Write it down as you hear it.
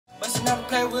not a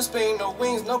plane, we'll spin no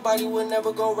wings. Nobody would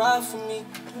never go ride for me.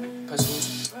 Nobody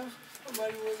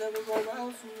was ever gonna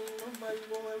ride for me. Nobody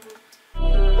will ever.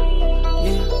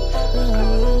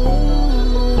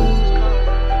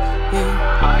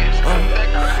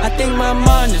 I think my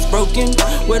mind is broken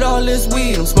with all this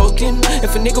weed I'm smoking.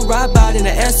 If a nigga ride by in the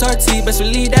SRT, best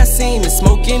believe that scene is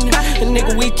smoking. And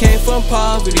nigga, we came from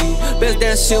poverty, bet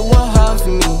that shit wasn't hard for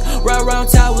me. Ride around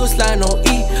town, we'll slide on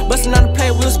E, bustin' on the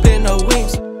plane, we'll spin no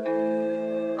wings.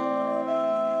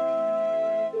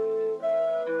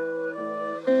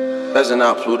 Pheasant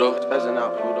out, Pluto. Pheasant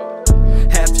out, Pluto.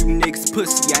 Half you niggas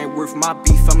pussy, I ain't worth my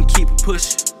beef, I'ma keep it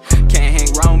pushing. Can't hang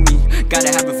around me, gotta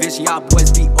have a vision, y'all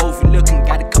boys be overlooking.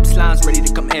 Got a couple slimes ready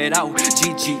to come head out.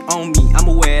 GG on me,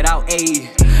 I'ma wear it out, ayy.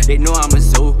 They know I'm a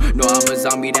soul, know I'm a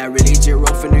zombie that really Jiro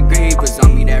from the grave. A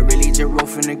zombie that really Jiro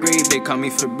from the grave. They call me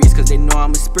Fabrice cause they know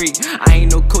I'm a spree. I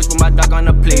ain't no coach but my dog on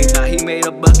the play. Now he made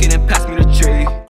a bucket and passed me the tray.